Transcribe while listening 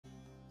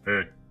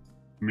Hey,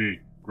 me,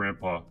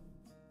 Grandpa.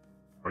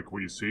 Like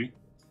what you see?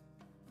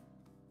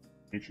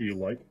 Make sure you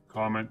like,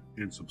 comment,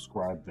 and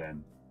subscribe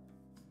then.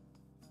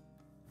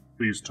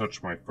 Please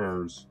touch my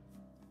furs.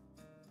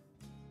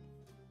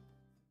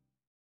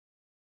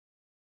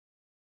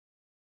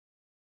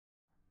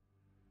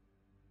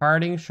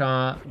 Parting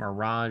shot,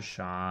 mirage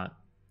shot,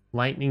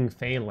 lightning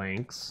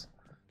phalanx.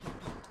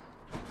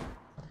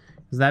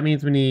 Because that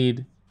means we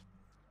need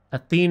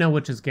Athena,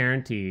 which is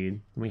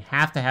guaranteed. Then we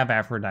have to have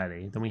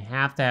Aphrodite. Then we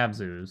have to have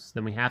Zeus.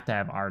 Then we have to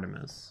have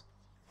Artemis.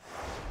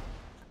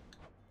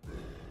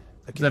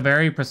 It's a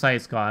very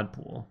precise god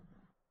pool.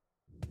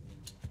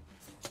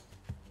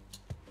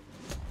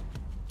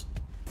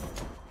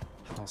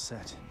 All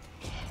set.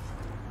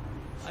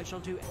 I shall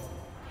do.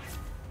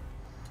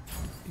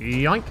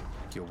 Yoink.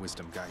 Your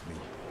wisdom guide me.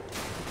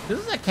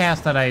 This is a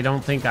cast that I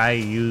don't think I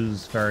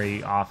use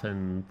very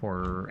often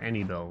for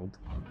any build,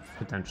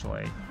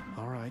 potentially.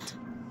 All right.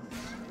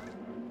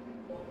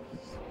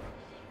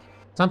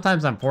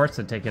 Sometimes I'm forced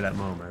to take it at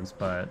moments,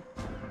 but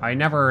I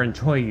never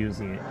enjoy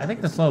using it. I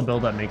think the slow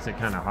build-up makes it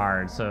kind of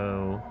hard,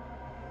 so...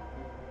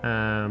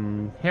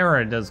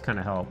 Hera does kind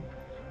of help.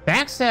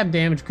 Backstab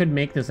damage could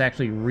make this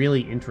actually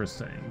really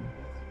interesting.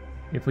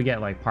 If we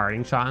get, like,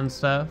 parting shot and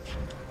stuff.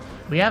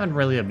 We haven't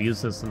really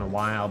abused this in a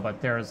while,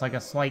 but there's, like,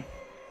 a slight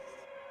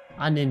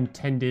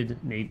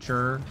unintended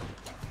nature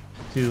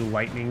to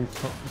lightning...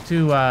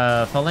 to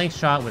phalanx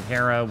shot with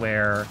Hera,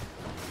 where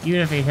even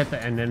if you hit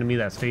an enemy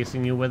that's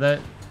facing you with it,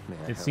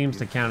 it seems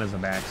to count as a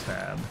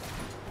backstab.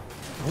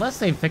 Unless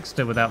they fixed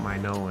it without my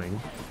knowing.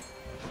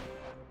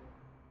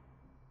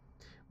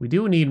 We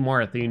do need more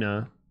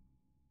Athena.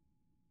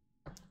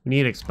 We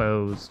need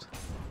exposed.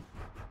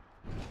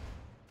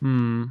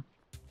 In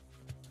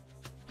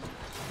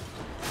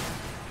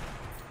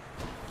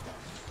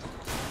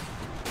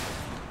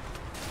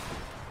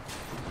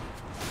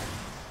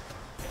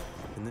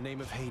the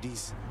name of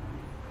Hades.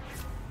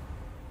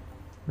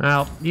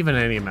 Well, even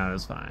any amount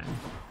is fine.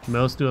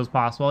 Most duos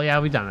possible. Yeah,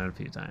 we've done it a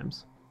few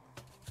times.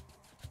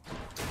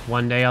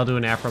 One day I'll do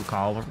an Afro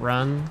Call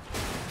run.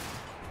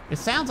 It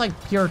sounds like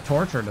pure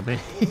torture to me.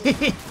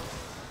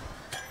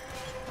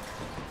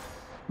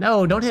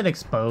 No, don't hit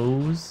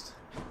exposed.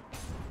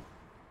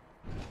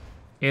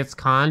 It's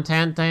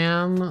content,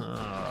 damn.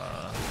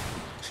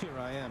 Here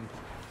I am.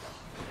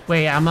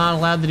 Wait, I'm not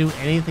allowed to do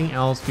anything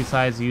else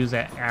besides use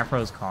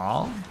Afro's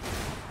Call?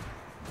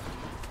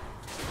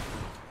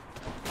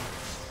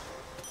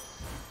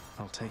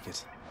 I'll take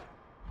it.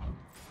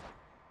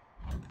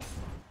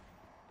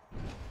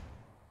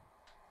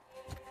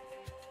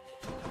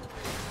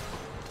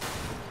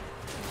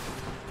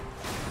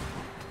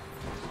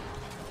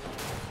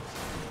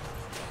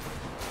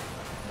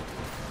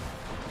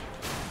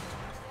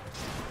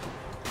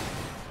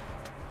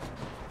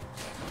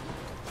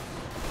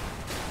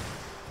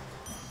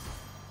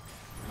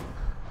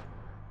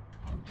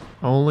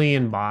 Only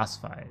in boss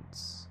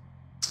fights.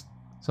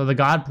 So the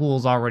god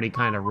pool's already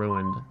kind of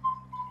ruined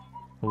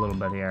a little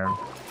bit here.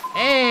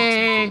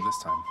 Hey!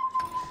 This time.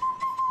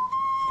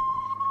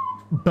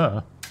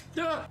 Buh.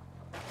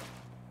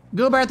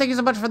 Goober, thank you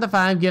so much for the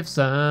 5 gift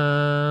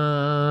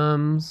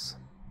sums.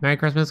 Merry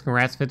Christmas,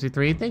 congrats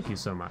 53. Thank you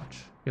so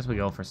much. Guess we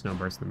go for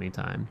Snowburst in the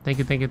meantime. Thank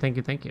you, thank you, thank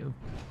you, thank you.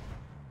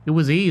 It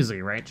was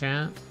easy, right,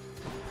 chat?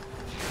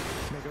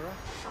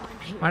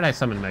 Why'd I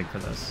summon Meg for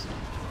this?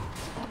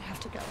 I have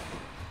to go.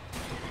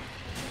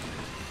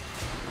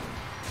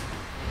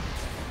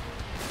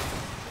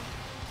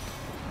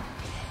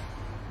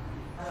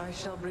 I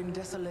shall bring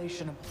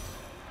desolation.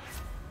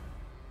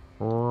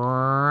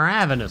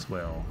 Ravenous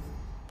Will.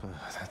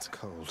 That's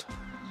cold.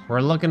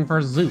 We're looking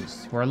for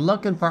Zeus. We're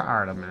looking for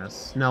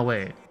Artemis. No,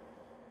 wait.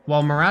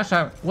 Well, Mirage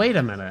Shot... Wait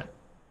a minute.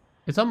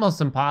 It's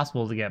almost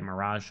impossible to get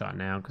Mirage Shot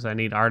now, because I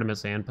need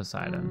Artemis and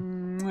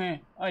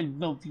Poseidon. I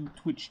love you,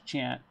 Twitch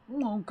chat.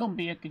 Oh, come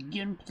back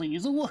again,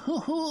 please. We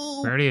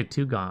already had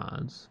 2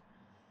 gods.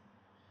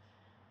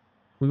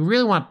 We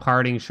really want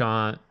Parting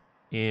Shot,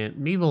 and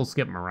maybe we'll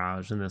skip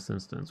Mirage in this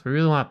instance. We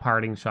really want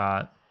Parting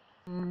Shot.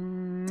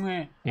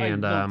 I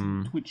And, love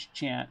you, Twitch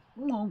chat.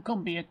 Oh,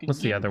 come back again, what's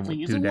the other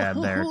please.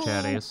 doodad there,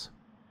 chatties?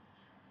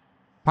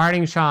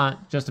 Parting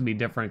Shot, just to be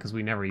different, because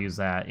we never use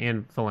that,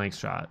 and Phalanx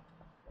Shot.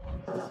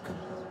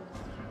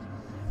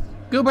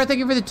 Goober, thank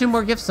you for the 2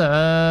 more gift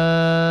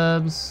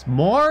subs.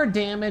 More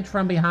damage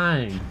from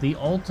behind. The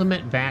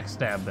ultimate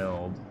backstab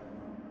build.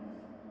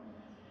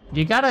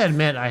 You gotta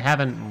admit, I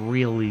haven't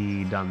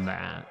really done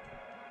that.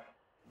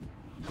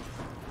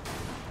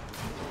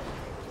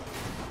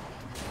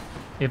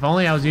 If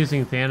only I was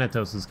using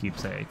Thanatos'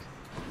 keepsake.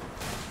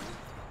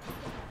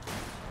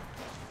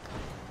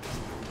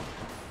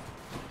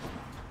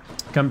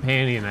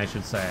 Companion, I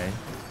should say.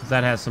 'Cause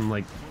that has some,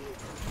 like,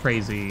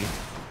 crazy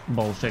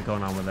bullshit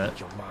going on with it.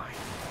 You're mine.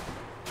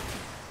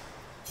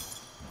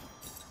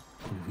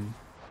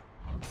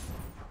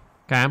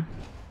 Okay.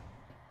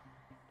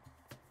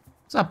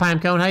 What's up,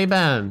 Pinecone? How you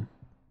been?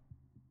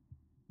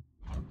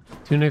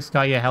 Tunic's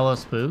got you hella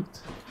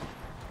spooked?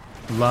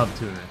 Love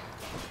Tunic.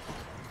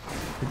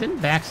 It didn't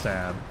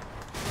backstab.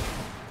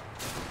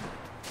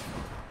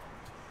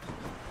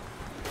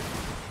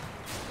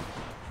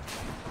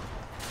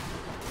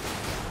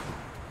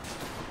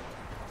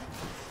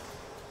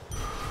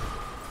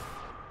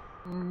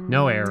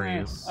 No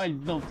Aries. I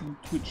love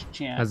the Twitch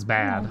chat. That's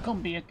bad. Oh,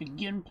 come back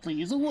again,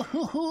 please.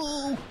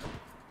 Whoa.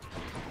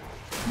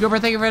 Goober,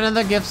 thank you for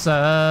another gift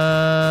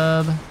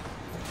sub.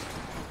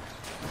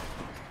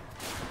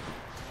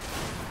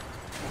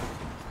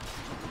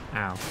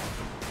 Ow.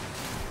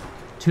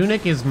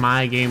 Tunic is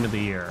my game of the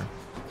year.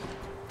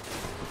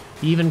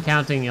 Even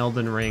counting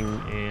Elden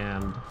Ring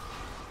and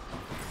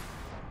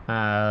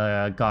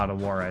God of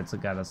War, I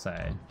gotta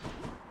say.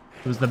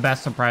 It was the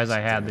best surprise I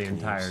had the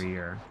entire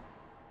year.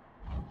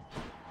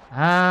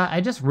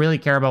 I just really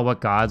care about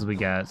what gods we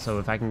get, so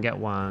if I can get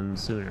one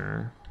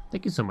sooner.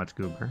 Thank you so much,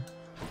 Goober.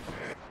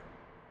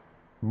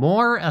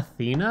 More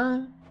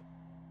Athena?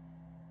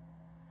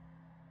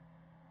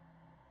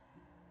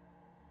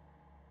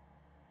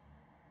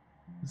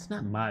 It's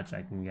not much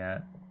I can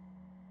get.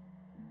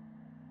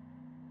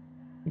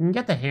 You can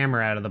get the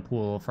hammer out of the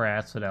pool for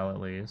Asphodel at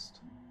least.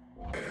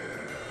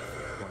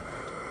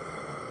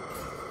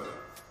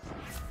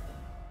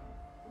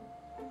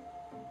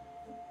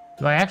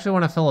 Do I actually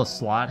want to fill a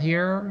slot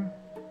here?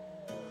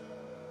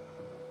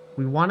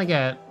 We want to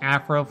get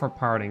Afro for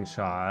Parting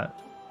Shot.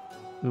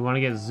 We want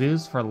to get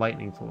Zeus for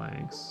Lightning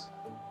Phalanx.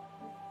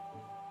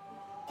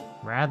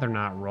 Rather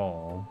not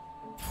roll.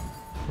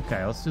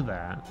 Okay, let's do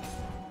that.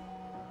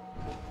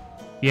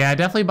 Yeah,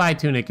 definitely buy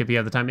Tunic if you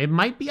have the time. It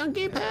might be on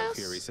Game Pass.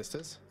 Fury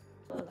sisters.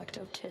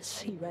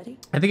 Electotis, you ready?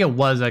 I think it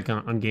was like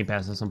on Game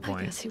Pass at some I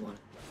point. guess you want.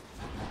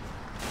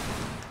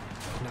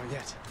 Not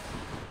yet.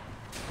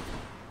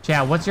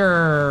 Chad, what's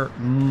your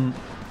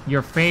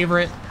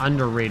favorite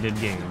underrated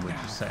game, would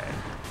you say?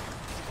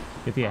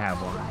 If you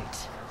have one.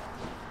 Right.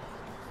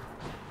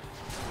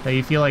 That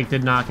you feel like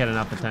did not get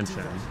enough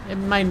attention. It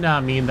might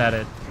not mean that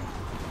it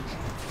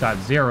got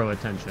zero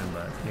attention,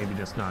 but maybe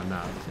just not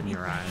enough in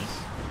your eyes.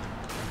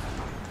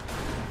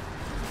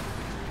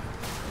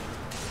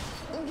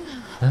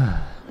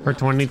 For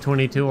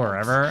 2022 or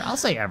ever, I'll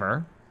say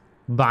ever.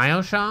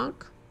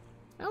 BioShock?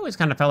 I always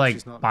kind of felt like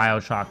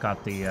BioShock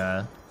got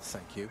the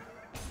Thank you.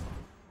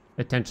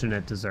 attention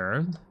it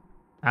deserved.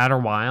 Outer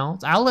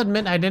Wilds? I'll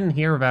admit I didn't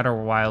hear of Outer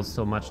Wilds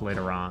till much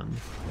later on.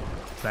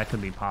 That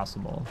could be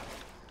possible.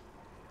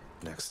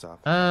 Next stop.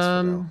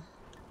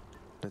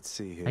 Let's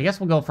see here. I guess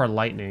we'll go for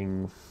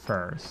Lightning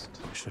first.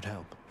 Should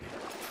help.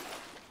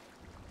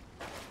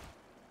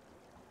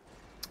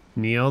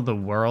 Neo, The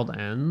World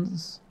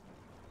Ends?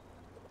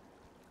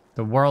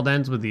 The World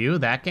Ends With You?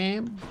 That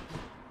game?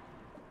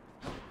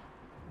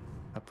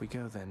 Up we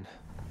go then.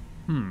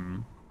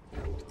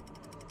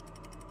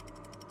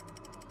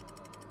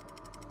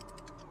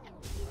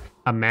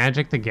 A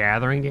Magic the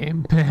Gathering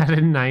game? Bad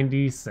in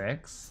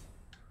 96?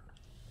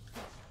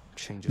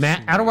 Change of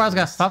Outer Worlds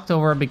got scenery. fucked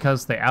over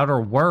because the Outer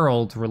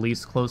Worlds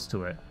released close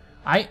to it.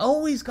 I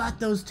always got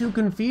those two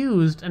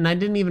confused, and I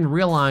didn't even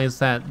realize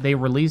that they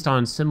released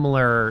on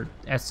similar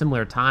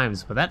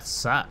times, but that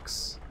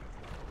sucks.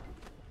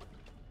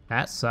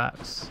 That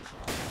sucks.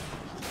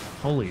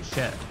 Holy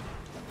shit.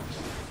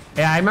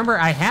 Yeah, I remember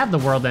I have The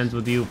World Ends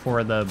With You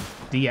for the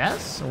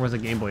DS, or was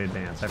it Game Boy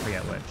Advance? I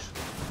forget which.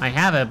 I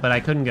have it, but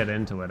I couldn't get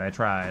into it. I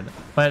tried.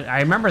 But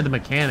I remember the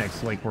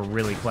mechanics, like, were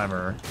really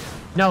clever.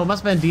 No, it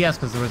must have been DS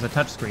because there was a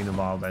touchscreen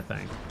involved, I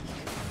think.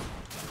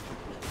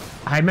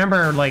 I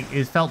remember, like,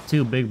 it felt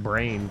too big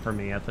brain for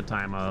me at the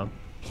time of.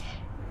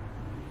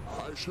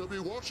 I shall be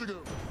watching him.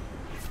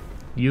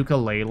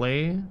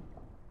 Ukulele.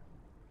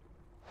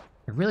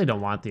 I really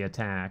don't want the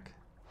attack.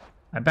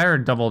 I better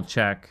double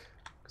check,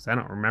 because I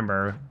don't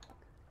remember.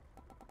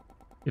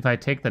 If I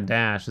take the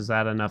dash, is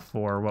that enough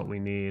for what we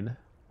need?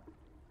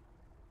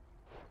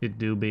 It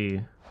do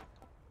be.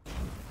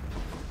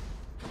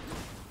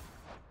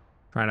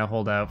 Trying to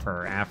hold out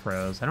for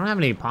afros. I don't have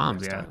any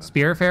palms yet.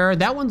 Spiritfarer,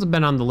 that one's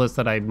been on the list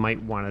that I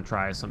might want to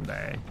try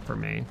someday for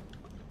me.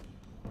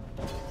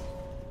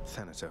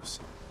 Thanatos.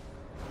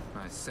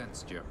 I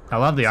sensed you. I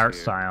love the art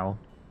style,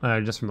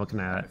 just from looking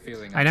at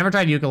it. I never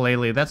tried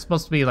ukulele. That's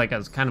supposed to be like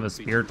a kind of a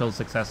spiritual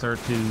successor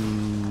to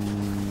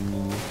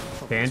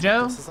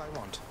banjo, This is I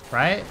want.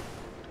 right?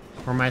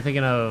 Or am I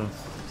thinking of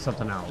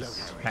something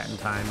else? Hat in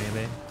Time,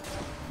 maybe.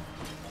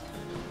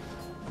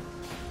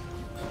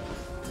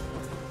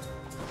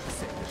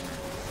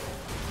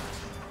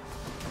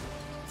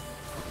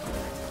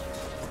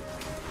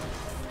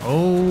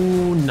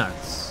 Oh,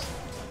 nuts.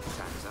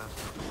 Time's up.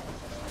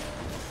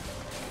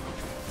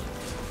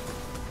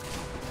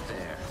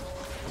 There.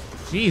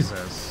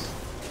 Jesus.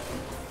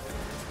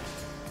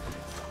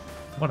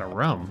 What a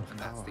room. And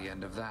that's the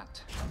end of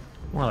that.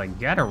 More like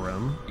get a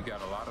room. You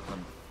got a lot of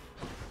them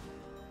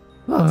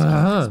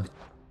Uh,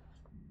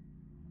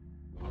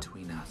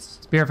 between us.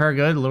 Spiritfarer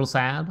good, a little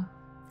sad.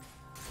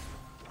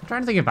 I'm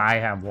trying to think if I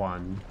have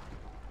one.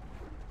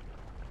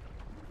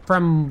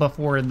 From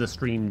before the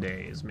stream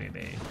days,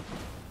 maybe.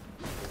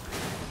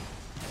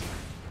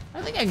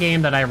 I think a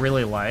game that I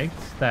really liked,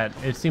 that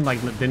it seemed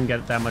like it didn't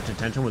get that much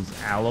attention, was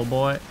Owl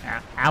Boy.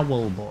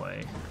 Owl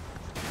Boy.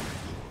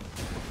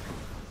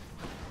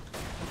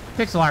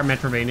 Pixel art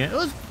Metroidvania. It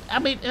was, I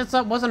mean, it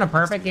wasn't a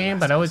perfect game,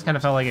 but I always kind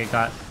of felt like it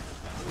got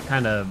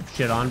kind of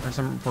shit on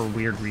for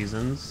weird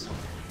reasons.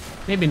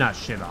 Maybe not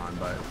shit on,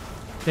 but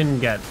didn't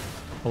get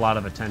a lot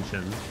of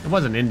attention. It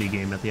was an indie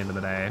game at the end of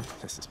the day.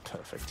 This is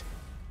perfect.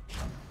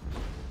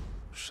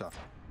 Shut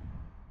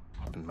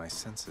in my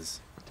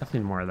senses.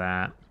 Definitely more of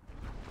that.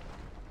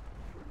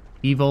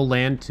 Evo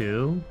Land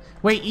 2?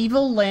 Wait,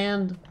 Evo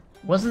Land,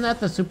 wasn't that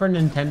the Super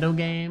Nintendo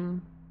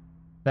game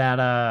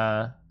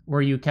that,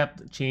 where you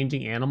kept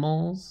changing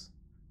animals?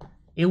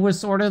 It was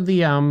sort of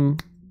the, oh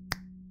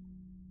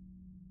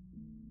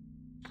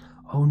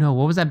no,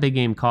 what was that big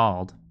game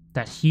called?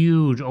 That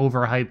huge,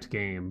 overhyped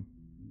game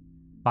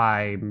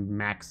by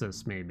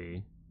Maxis,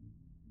 maybe.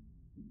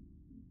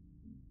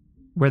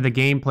 Where the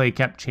gameplay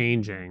kept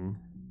changing.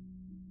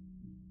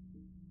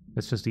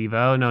 It's just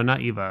Evo? No, not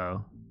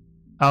Evo.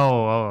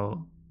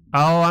 Oh,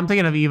 I'm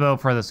thinking of Evo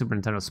for the Super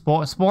Nintendo.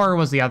 Spore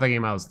was the other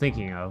game I was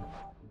thinking of.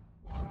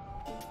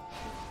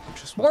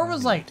 Spore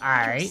was like,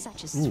 alright.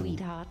 Such a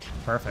sweetheart.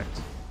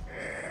 Perfect.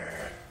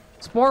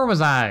 Spore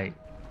was alright.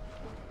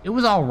 It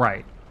was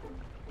alright.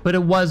 But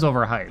it was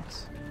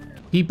overhyped.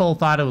 People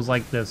thought it was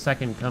like the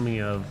second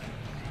coming of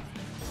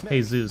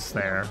Jesus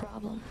there.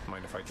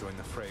 Mind if I join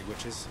the fray,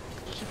 witches?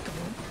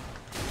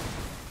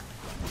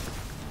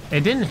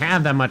 It didn't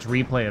have that much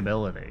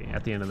replayability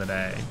at the end of the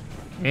day.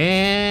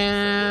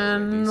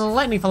 And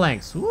lightning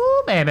phalanx.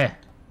 Woo, baby.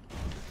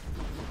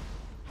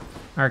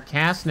 Our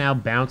cast now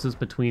bounces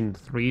between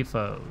 3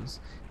 foes.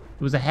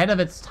 It was ahead of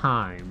its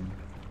time.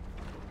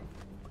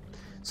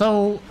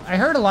 So I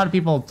heard a lot of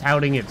people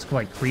touting its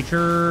like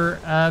creature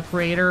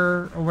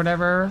creator or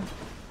whatever,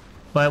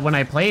 but when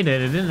I played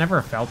it, it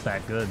never felt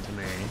that good to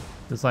me.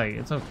 It's like,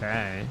 it's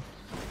okay.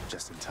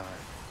 Just in time.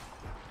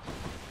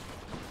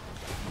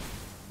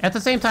 At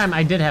the same time,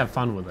 I did have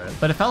fun with it,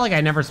 but it felt like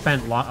I never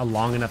spent a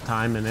long enough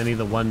time in any of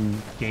the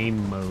one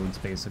game modes,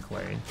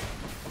 basically.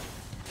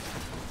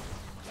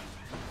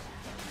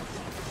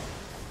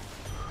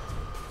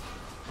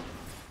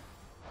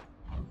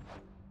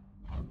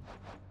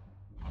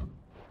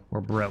 We're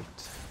broke.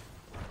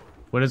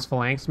 What does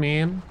phalanx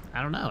mean?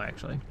 I don't know,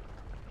 actually.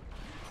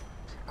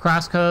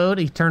 Crosscode,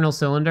 Eternal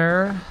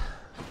Cylinder.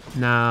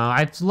 No,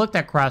 I've looked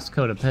at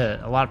Crosscode a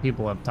bit. A lot of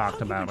people have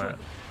talked about it.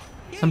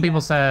 Some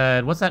people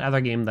said, what's that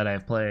other game that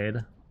I've played?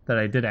 That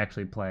I did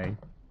actually play.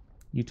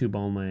 YouTube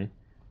only.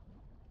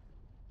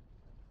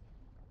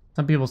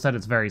 Some people said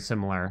it's very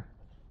similar.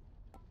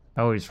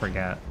 I always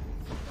forget.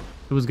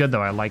 It was good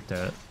though, I liked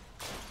it.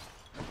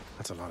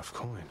 That's a lot of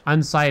coin.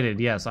 Unsighted,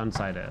 yes,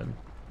 unsighted.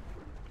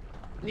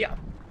 Yeah.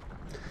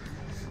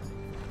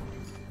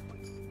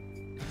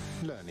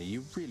 Lerny,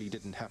 you really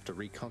didn't have to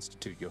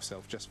reconstitute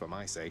yourself just for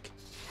my sake.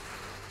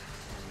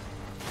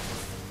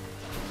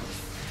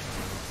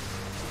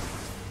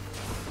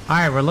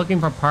 Alright, we're looking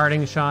for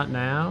parting shot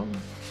now.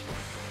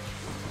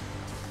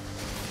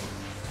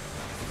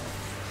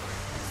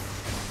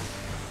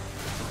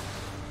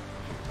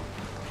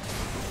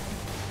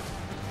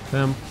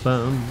 Bum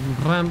bum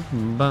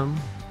bum bum.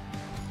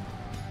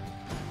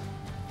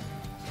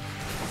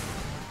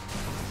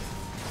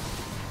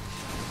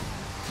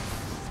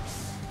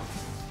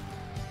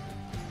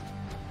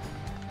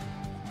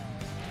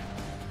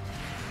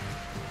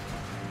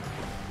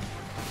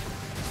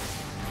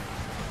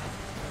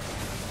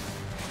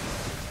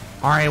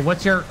 Alright,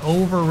 what's your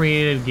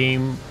overrated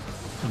game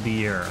of the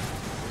year?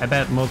 I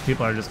bet most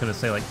people are just gonna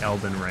say like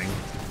Elden Ring.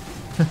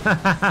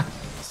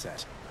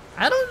 Set.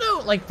 I don't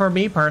know, like for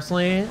me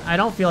personally, I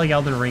don't feel like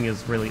Elden Ring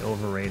is really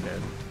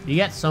overrated. You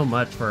get so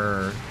much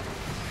for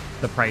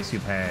the price you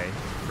pay,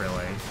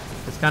 really.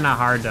 It's kind of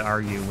hard to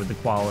argue with the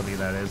quality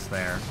that is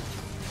there.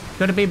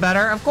 Could it be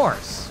better? Of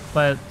course,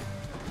 but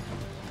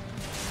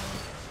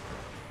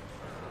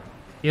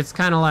it's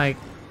kind of like,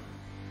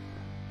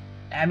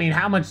 I mean,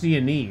 how much do you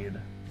need?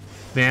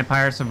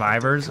 Vampire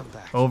Survivors,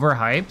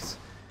 overhyped?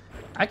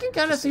 I can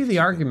kind of see the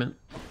argument.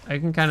 I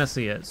can kind of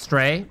see it.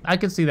 Stray, I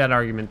can see that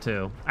argument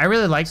too. I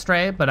really like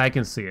Stray, but I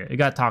can see it. It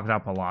got talked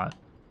up a lot.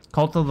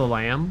 Cult of the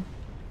Lamb,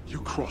 You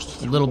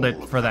crossed a little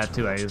bit for that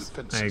too, I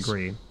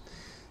agree.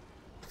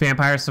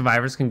 Vampire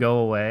Survivors can go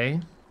away.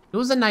 It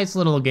was a nice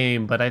little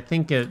game, but I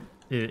think it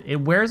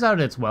wears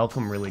out its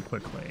welcome really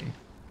quickly.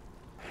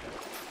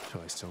 Do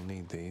I still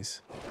need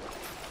these?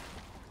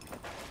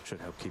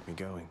 Should help keep me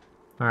going.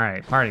 All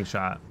right, parting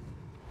shot.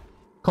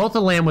 Cult of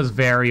the Lamb was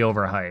very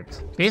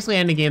overhyped. Basically,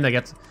 any game that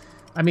gets,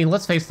 I mean,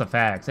 let's face the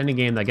facts. Any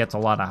game that gets a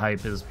lot of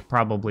hype is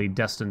probably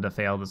destined to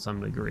fail to some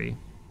degree.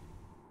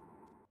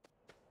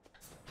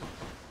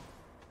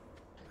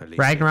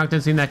 Ragnarok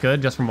didn't seem that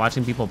good just from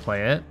watching people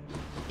play it.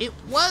 It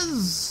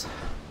was...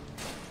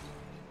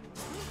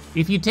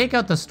 If you take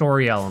out the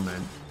story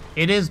element,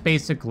 it is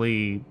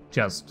basically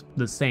just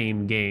the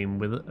same game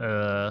with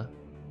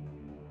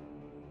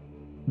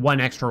one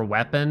extra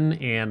weapon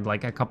and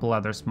like a couple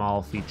other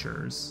small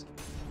features,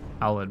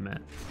 I'll admit.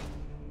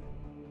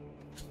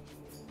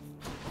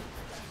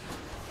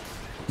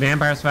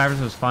 Vampire Survivors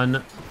was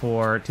fun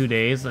for 2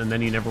 days and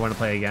then you never want to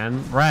play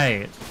again.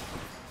 Right.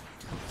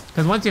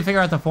 Because once you figure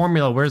out the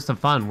formula, where's the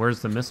fun?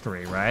 Where's the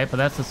mystery, right? But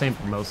that's the same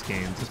for most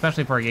games,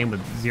 especially for a game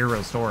with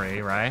zero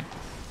story, right?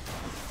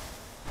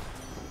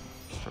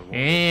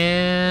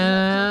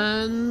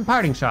 And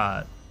parting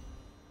shot.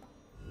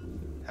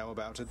 How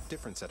about a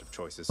different set of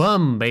choices?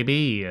 Boom,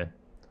 baby.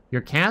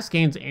 Your cast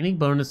gains any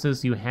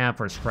bonuses you have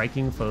for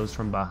striking foes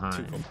from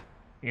behind.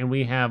 And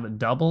we have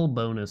double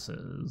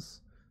bonuses.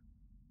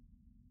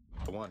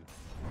 One.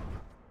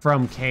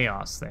 From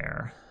Chaos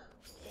there.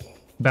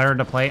 Better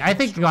to play. I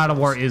think God of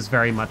War is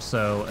very much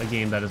so a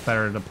game that is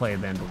better to play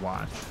than to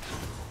watch.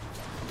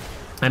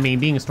 I mean,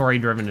 being story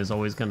driven is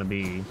always going to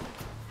be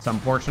some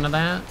portion of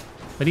that.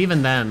 But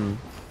even then,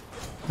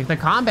 like, the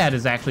combat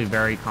is actually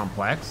very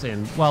complex.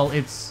 And, well,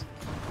 it's...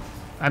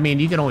 I mean,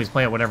 you can always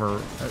play it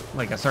whatever,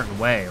 like, a certain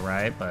way,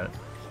 right? But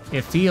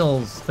it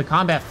feels... The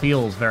combat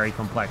feels very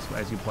complex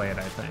as you play it,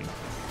 I think.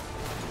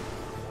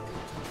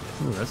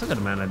 Ooh, that's a good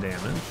amount of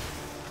damage.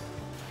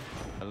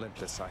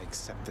 Olympus, I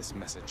accept this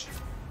message.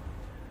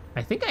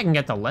 I think I can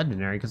get the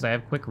legendary because I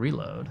have quick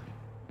reload.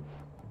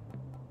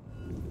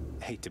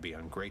 Hate to be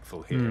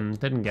ungrateful here.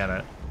 Didn't get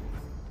it.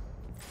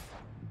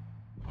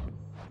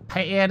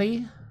 Hey,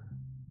 Eddie.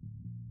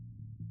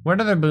 What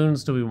other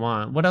boons do we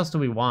want? What else do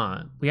we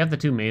want? We have the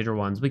two major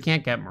ones. We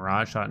can't get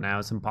Mirage Shot now.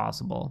 It's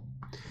impossible.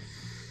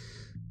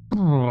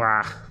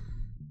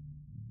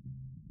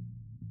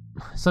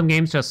 Some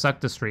games just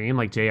suck to stream,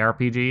 like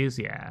JRPGs.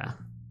 Yeah.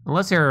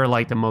 Unless you're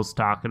like the most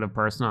talkative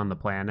person on the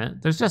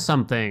planet. There's just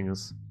some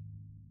things.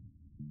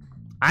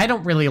 I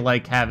don't really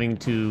like having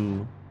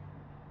to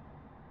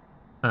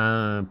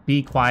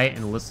be quiet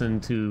and listen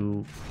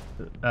to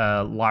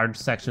large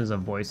sections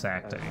of voice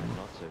acting.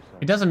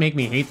 It doesn't make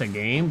me hate the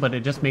game, but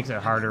it just makes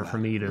it harder for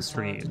me to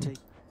stream.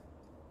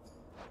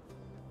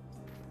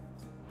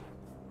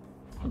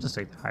 I'll just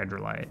take the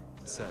Hydrolite.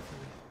 Certainly.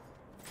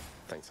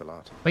 Thanks a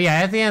lot. But yeah,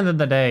 at the end of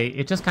the day,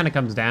 it just kind of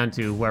comes down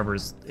to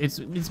whoever's...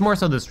 It's more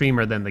so the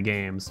streamer than the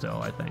game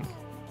still, I think.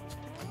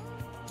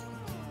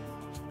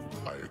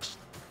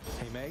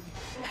 Hey, Meg?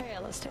 Hey,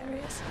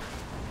 Alistarius.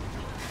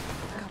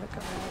 Gotta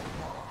go.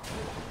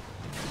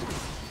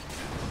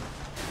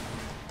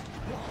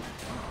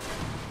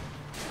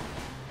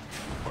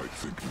 I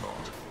think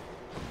not.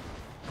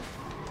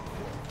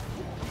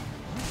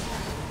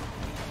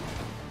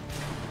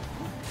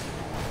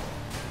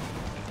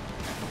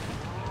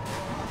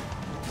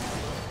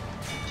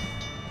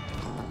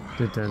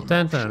 Dun,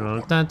 dun,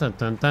 dun, dun, dun,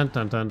 dun, dun,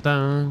 dun, dun,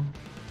 dun.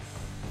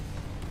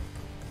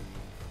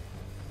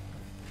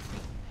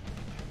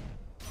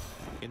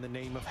 In the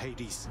name of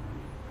Hades.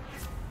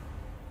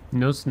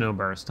 No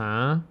snowburst,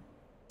 huh?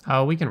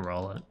 Oh, we can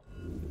roll it.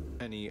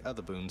 Any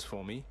other boons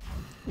for me?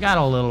 Got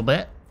a little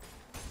bit.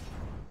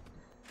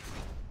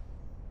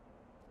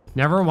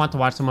 Never want to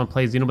watch someone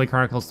play Xenoblade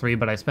Chronicles 3,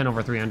 but I spent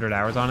over 300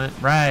 hours on it.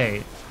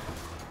 Right.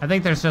 I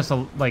think there's just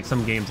like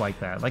some games like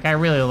that. Like I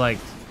really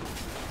liked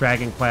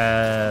Dragon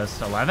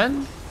Quest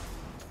 11.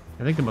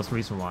 I think the most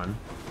recent one.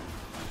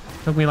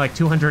 Took me like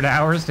 200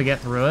 hours to get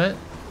through it.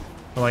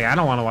 But like I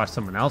don't want to watch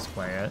someone else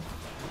play it.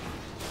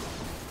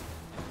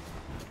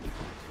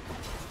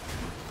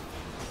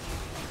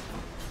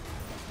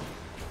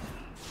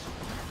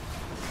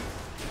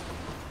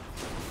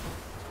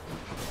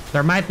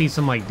 There might be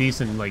some like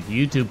decent like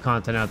YouTube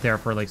content out there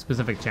for like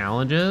specific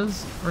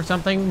challenges or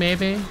something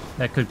maybe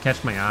that could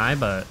catch my eye,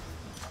 but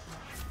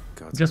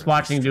just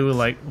watching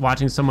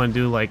someone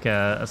do like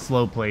a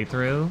slow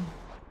playthrough.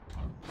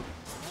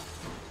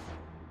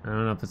 I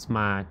don't know if it's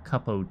my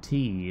cup of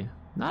tea.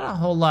 Not a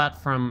whole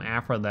lot from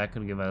Afro that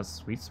could give us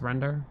Sweet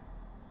Surrender.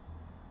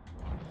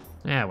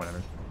 Yeah,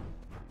 whatever.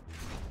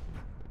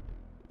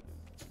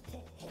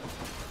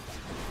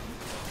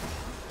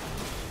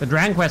 The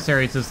Dragon Quest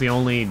series is the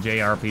only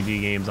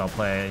JRPG games I'll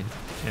play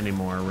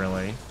anymore,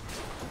 really.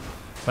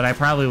 But I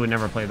probably would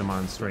never play them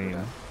on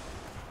stream.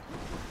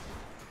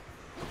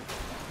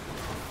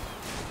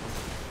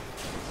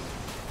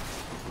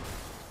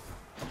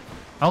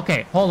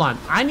 Okay, hold on.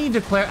 I need to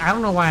clear... I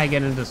don't know why I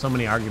get into so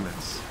many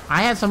arguments.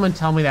 I had someone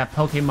tell me that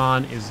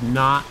Pokemon is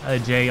not a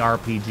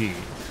JRPG.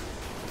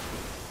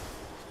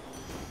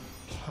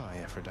 Hi,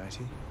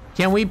 Aphrodite.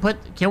 Can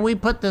we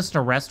put this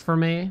to rest for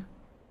me?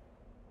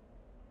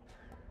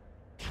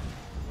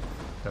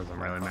 Doesn't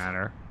really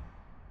matter.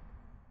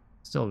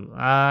 Still,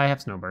 I have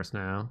Snowburst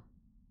now.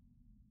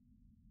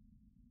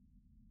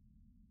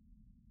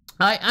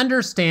 I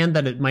understand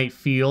that it might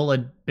feel a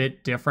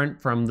bit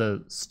different from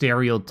the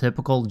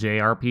stereotypical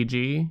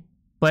JRPG,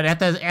 but at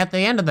the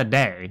end of the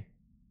day,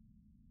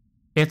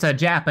 it's a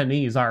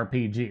Japanese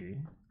RPG,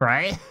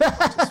 right?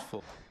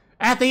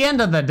 At the end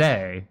of the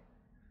day,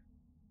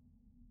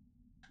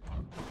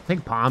 I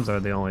think palms are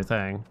the only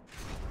thing.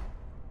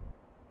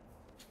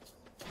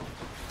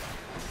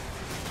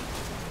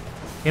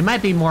 It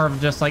might be more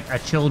of just like a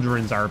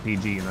children's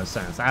RPG in a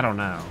sense. I don't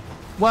know.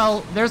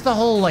 Well, there's the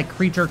whole like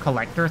creature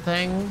collector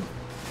thing.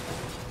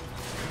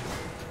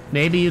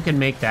 Maybe you can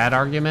make that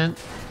argument.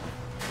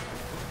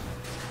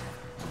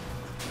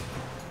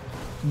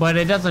 But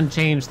it doesn't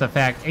change the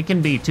fact it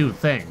can be two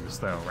things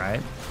though, right?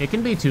 It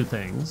can be two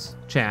things,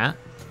 chat.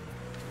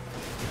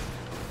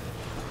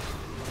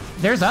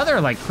 There's other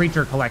like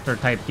creature collector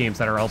type games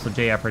that are also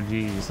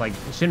JRPGs. Like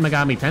Shin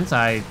Megami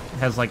Tensei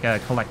has like a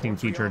collecting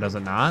feature, does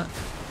it not?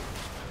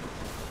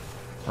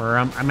 Or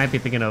I might be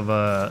thinking of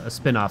a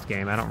spin-off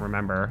game. I don't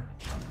remember.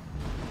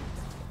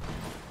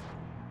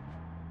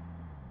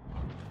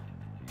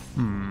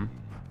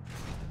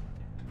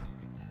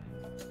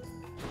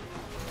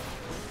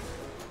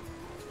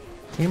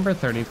 Chamber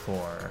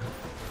 34.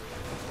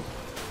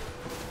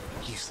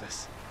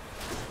 Useless.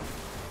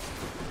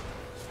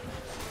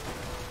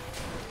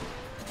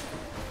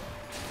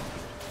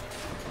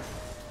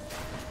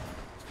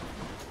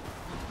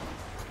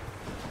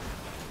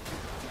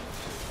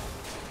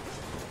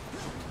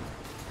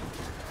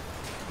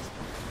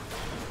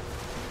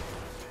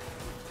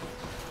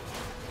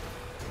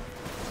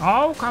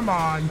 Oh, come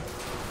on.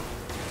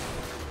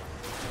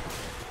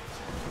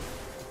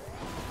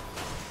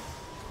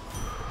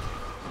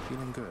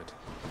 Feeling good.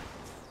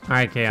 All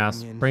right,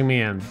 Chaos, bring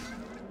me in.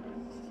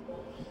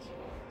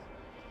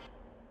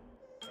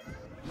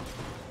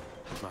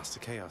 Master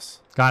Chaos.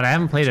 God, I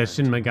haven't played a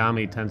Shin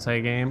Megami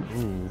Tensei game.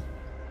 Ooh.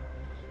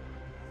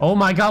 Oh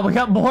my God, we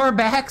got more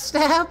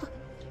backstab?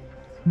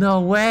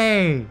 No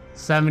way.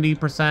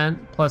 70%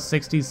 plus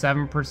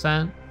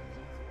 67%.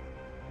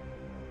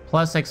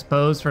 Plus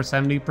exposed for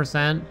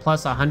 70%,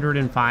 plus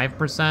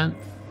 105%.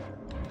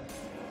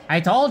 I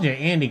told you,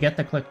 Andy, get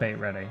the clickbait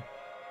ready.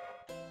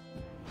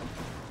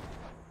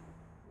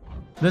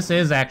 This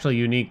is actually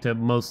unique to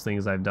most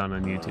things I've done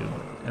on YouTube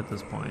at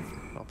this point.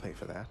 I'll pay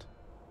for that.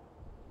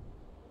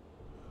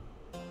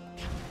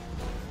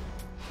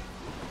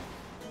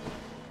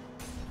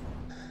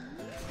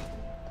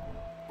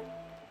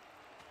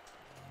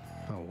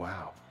 Oh,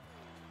 wow.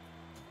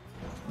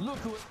 Look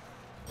who...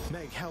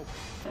 Meg, help.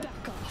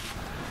 Back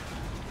off.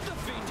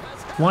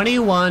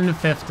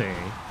 2150.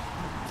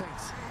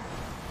 Thanks.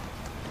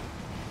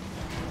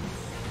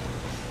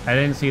 I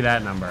didn't see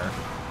that number.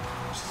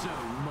 So,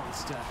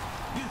 monster,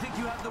 you think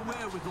you have the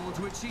wherewithal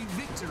to achieve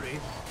victory?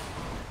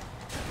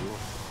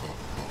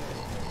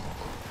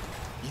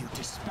 You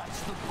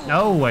dispatched the bull.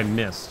 Oh, I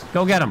missed.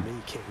 Go get him.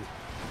 Me, King.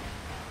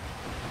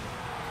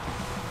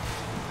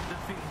 The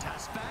fiend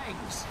has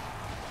fangs.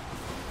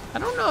 I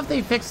don't know if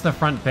they fixed the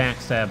front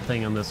backstab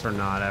thing on this or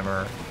not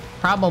ever.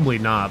 Probably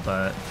not,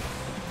 but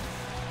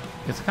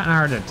it's kind of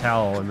hard to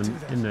tell in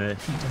the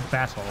heat of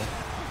battle.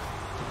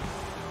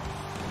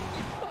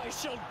 I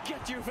shall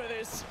get you for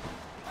this.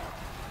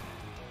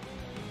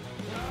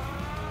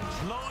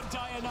 Lord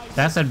Dionysus.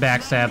 That said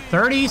backstab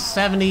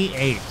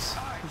 3078.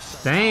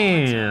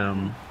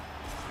 Damn.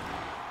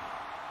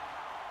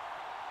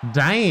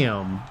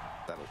 Damn.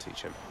 That'll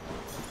teach him.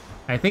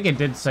 I think it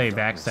did say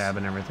backstab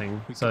and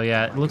everything. So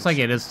yeah, it looks like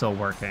it is still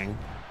working.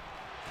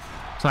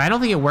 So I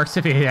don't think it works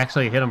if you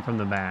actually hit him from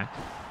the back.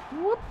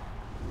 Whoop.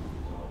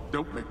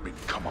 Don't make me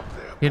come up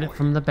there. Hit it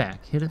from the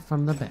back. Hit it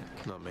from the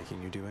back. Not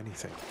making you do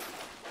anything.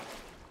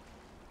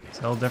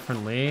 Still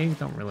different league.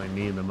 Don't really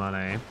need the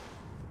money.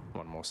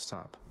 One more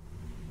stop.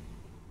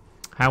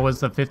 How was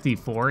the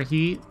 54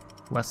 heat?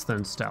 Less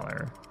than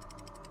stellar.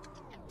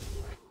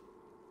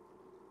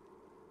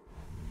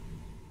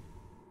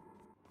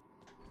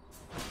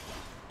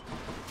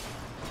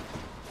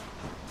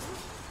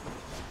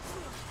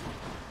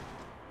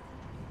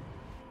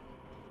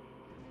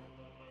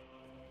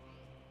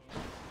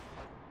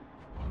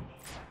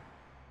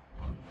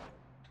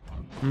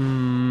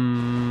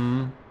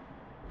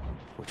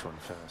 Which one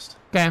first?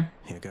 Okay.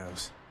 Here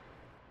goes.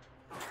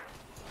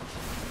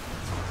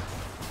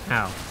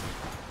 Ow.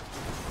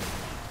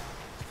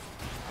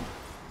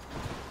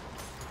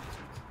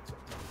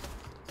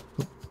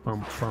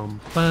 Bum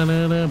bum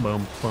ba-da-da,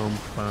 bum bum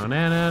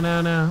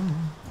ba-na-na-na-na.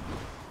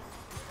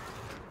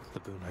 The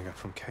boon I got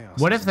from Chaos.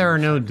 What if isn't there are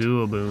no effect.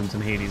 duo boons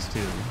in Hades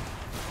 2?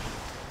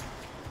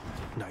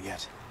 Not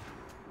yet.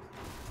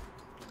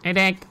 Hey,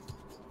 Dank.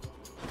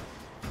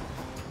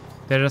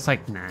 They're just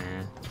like, nah.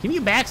 Can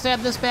you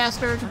backstab this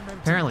bastard?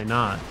 Apparently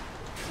not.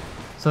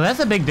 So that's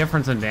a big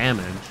difference in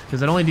damage,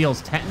 because it only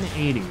deals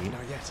 1080.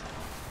 Not yet.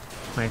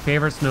 My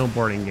favorite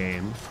snowboarding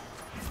game.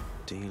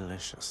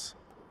 Delicious.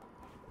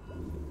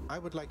 I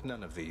would like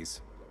none of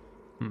these.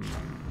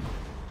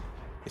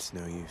 It's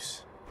no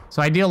use.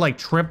 So I deal like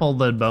triple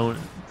the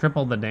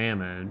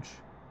damage.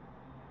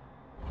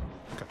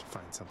 Got to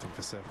find something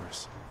for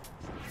Cerberus.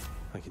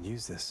 I can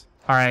use this.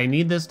 All right, I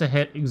need this to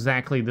hit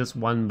exactly this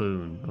one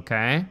boon,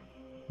 okay?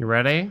 You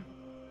ready?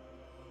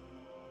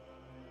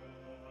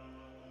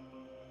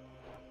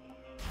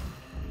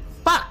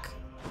 Fuck!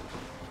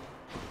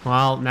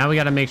 Well, now we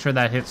gotta make sure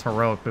that hits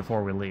heroic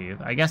before we leave.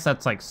 I guess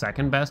that's like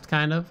second best,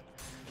 kind of.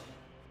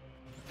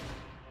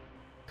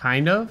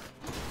 Kind of?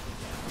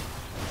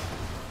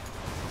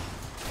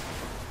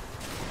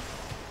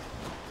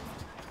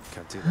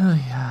 Can't do Oh, that.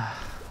 yeah.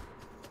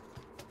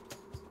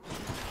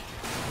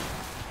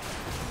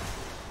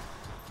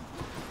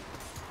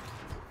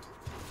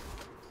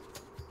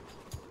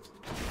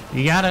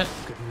 You gotta,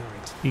 Good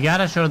night. you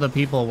gotta show the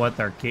people what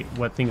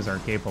what things are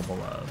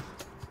capable of.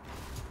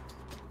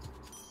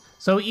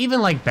 So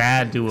even like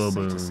bad duo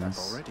Say to Sap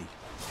boons already.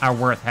 are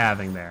worth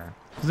having there.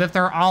 Because if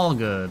they're all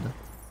good,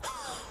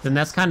 then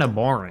that's kind of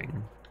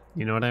boring.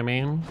 You know what I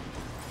mean?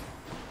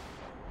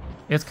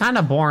 It's kind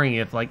of boring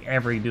if like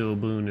every duo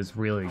boon is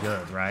really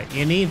good, right?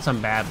 You need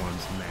some bad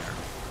ones in there.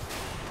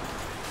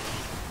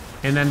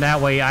 And then that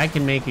way I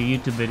can make a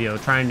YouTube video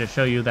trying to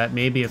show you that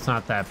maybe it's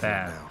not that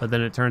bad, but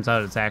then it turns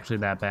out it's actually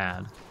that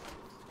bad.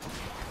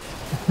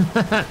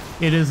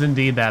 It is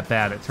indeed that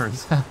bad, it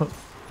turns out.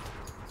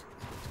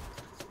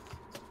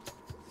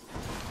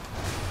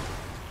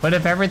 But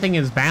if everything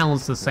is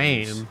balanced the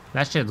same,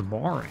 that shit's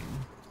boring,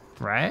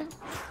 right?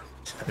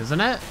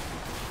 Isn't it?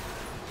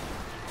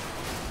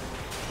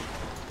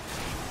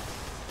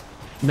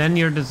 Then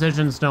your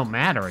decisions don't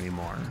matter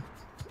anymore.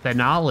 That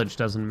knowledge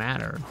doesn't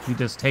matter. You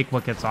just take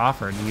what gets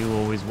offered and you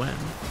always win.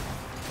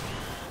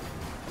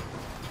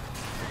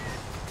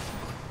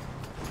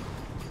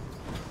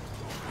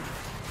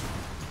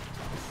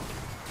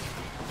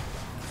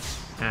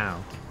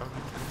 Ow.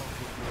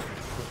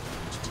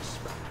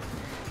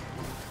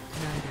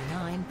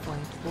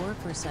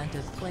 99.4%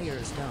 of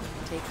players don't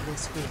take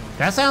this game.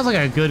 That sounds like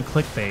a good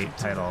clickbait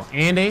title.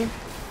 Andy?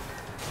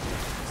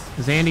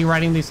 Is Andy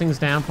writing these things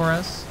down for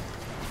us?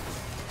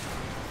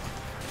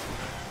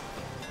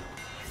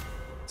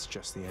 It's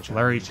just the edge.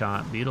 Blurry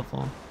shot,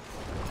 beautiful.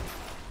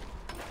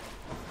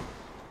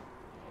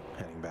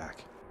 Heading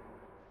back.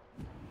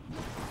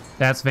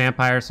 That's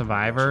Vampire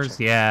Survivors?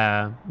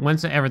 Yeah.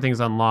 Once everything's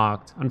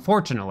unlocked.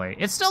 Unfortunately.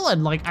 It's still at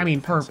like, I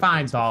mean, for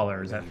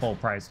 $5 at full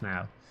price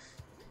now.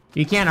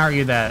 You can't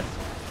argue that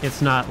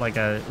it's not like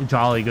a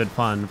jolly good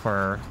fun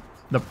for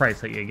the price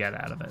that you get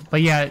out of it.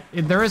 But yeah,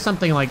 there is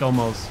something like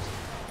almost,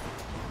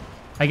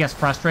 I guess,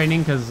 frustrating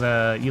because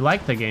you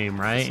like the game,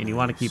 right? And you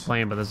want to keep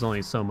playing, but there's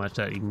only so much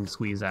that you can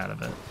squeeze out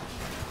of it.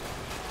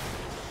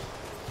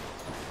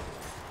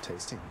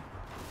 Tasty.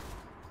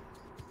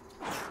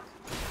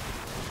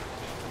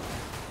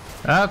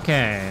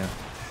 Okay.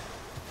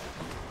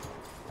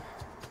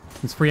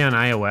 It's free on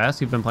iOS.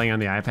 You've been playing on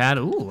the iPad?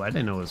 Ooh, I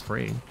didn't know it was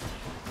free.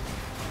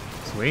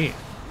 Sweet.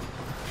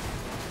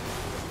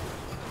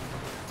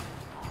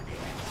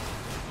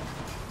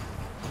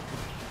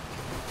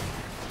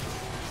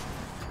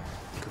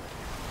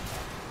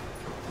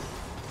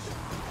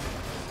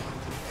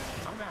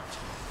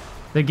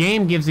 The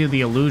game gives you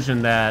the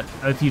illusion that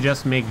if you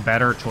just make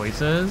better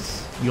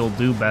choices, you'll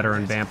do better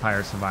in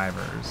Vampire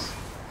Survivors.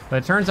 But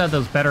it turns out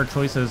those better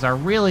choices are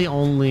really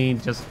only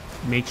just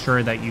make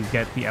sure that you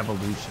get the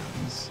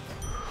evolutions.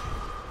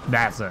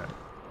 That's it.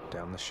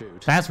 Down the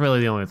chute. That's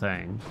really the only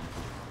thing.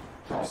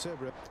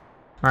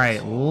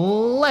 Alright,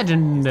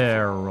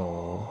 legendary.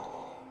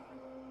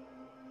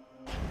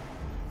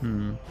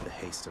 The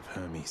haste of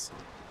Hermes.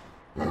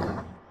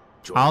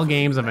 All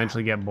games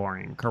eventually get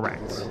boring,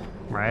 correct,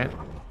 right?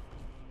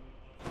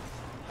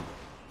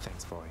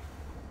 Thanks, boy.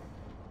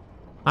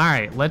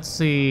 Alright, let's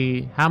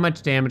see. How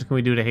much damage can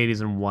we do to Hades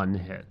in one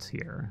hit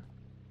here?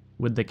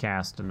 With the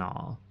cast and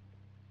all.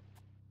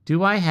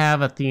 Do I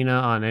have Athena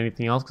on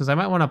anything else? Because I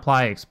might want to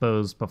apply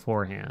Exposed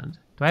beforehand.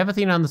 Do I have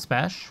Athena on the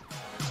Spesh?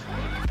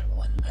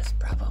 One less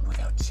problem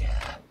without you.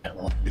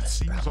 It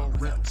seems our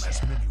realm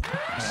has many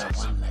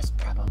weaknesses. One less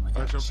problem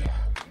without you.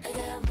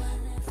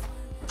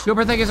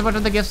 Cooper, thank you so much for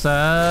the gift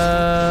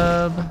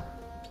sub.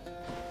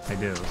 I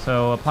do.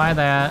 So apply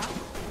that,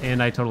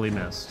 and I totally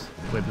missed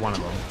with one of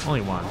them.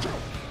 Only one.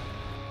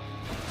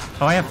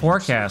 Oh, I have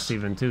forecasts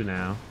even too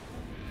now.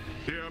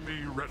 Hear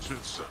me,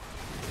 wretches.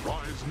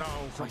 Rise now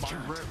from my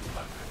realm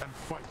and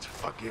fight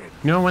again.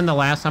 You know when the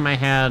last time I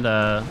had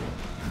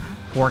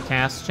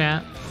forecast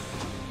chat?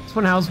 It's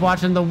when I was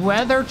watching the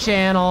Weather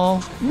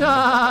Channel.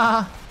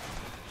 Nah.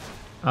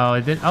 Oh,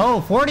 it did.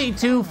 Oh,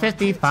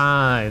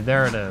 42:55.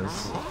 There it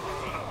is.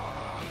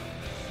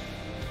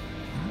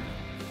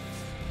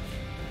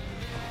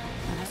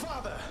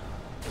 Father.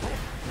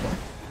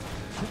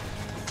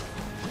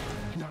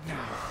 Not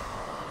now.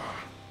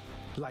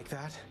 Like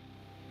that?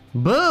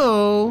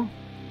 Boo!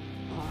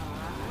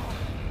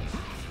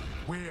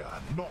 We are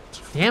not.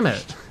 Damn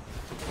it.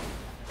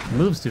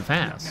 Moves too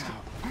fast.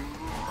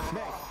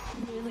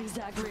 Really,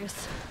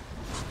 Zagreus.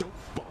 Don't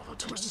bother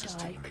to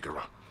assist me,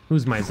 Megara.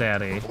 Who's my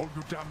zaddy? All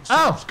you damn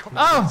Oh! souls come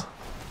Oh!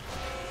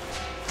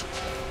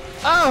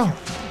 Oh!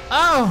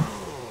 Oh!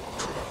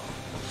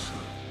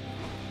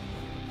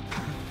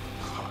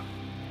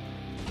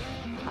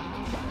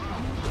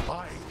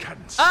 I can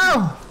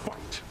Oh!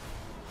 fight.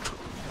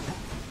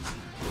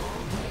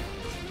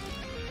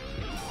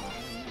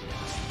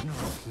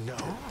 No.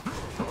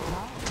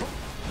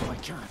 I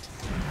can't.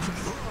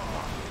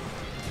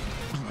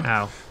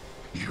 Ow.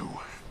 You.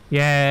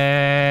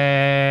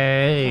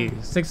 Yay!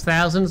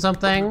 6,000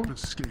 something?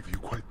 Olympus gave you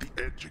quite the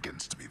edge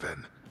against me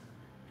then.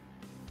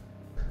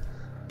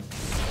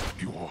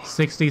 You're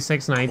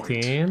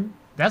 6619?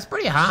 That's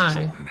pretty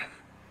high.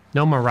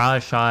 No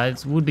Mirage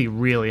shots. Would be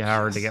really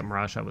hard to get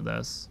Mirage shot with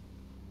this.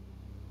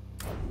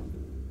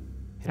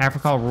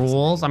 Africa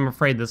rules. I'm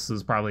afraid this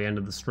is probably end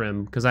of the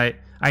stream because I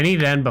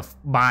need to end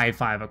by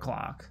 5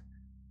 o'clock.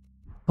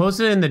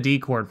 Post it in the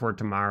Discord for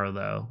tomorrow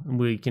though, and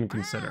we can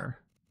consider.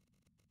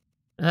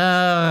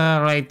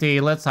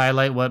 Alrighty, let's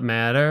highlight what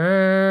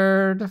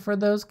mattered for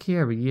those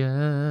curious.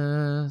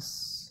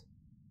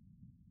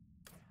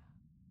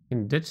 You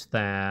can ditch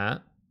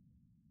that.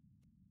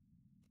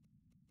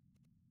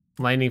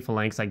 Lightning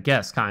Phalanx, I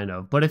guess, kind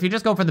of. But if you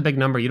just go for the big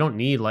number, you don't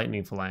need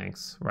Lightning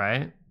Phalanx,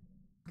 right?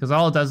 Because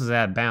all it does is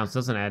add bounce,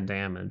 doesn't add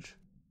damage.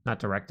 Not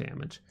direct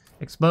damage.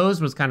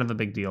 Exposed was kind of a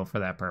big deal for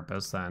that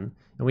purpose then.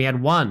 And we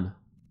had 1,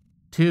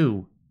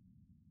 2,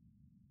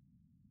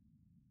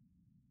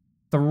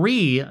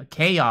 3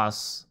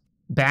 Chaos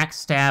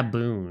Backstab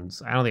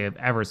Boons. I don't think I've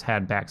ever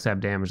had backstab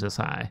damage this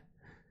high.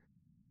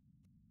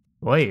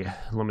 Oi,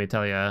 let me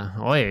tell ya.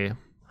 Oi.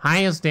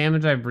 Highest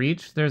damage I've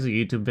reached, there's a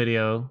YouTube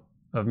video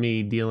of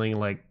me dealing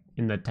like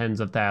in the tens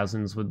of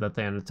thousands with the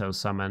Thanatos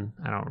summon.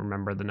 I don't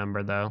remember the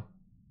number though.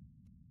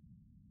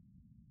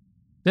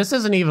 This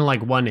isn't even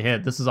like one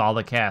hit. This is all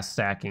the cast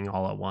stacking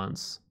all at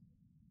once.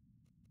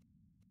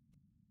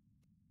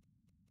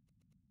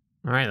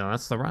 All right,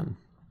 that's the run.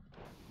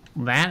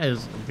 That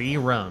is the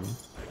run.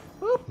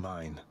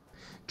 Mine.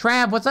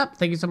 Trav, what's up?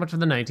 Thank you so much for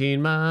the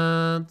 19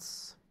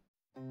 months.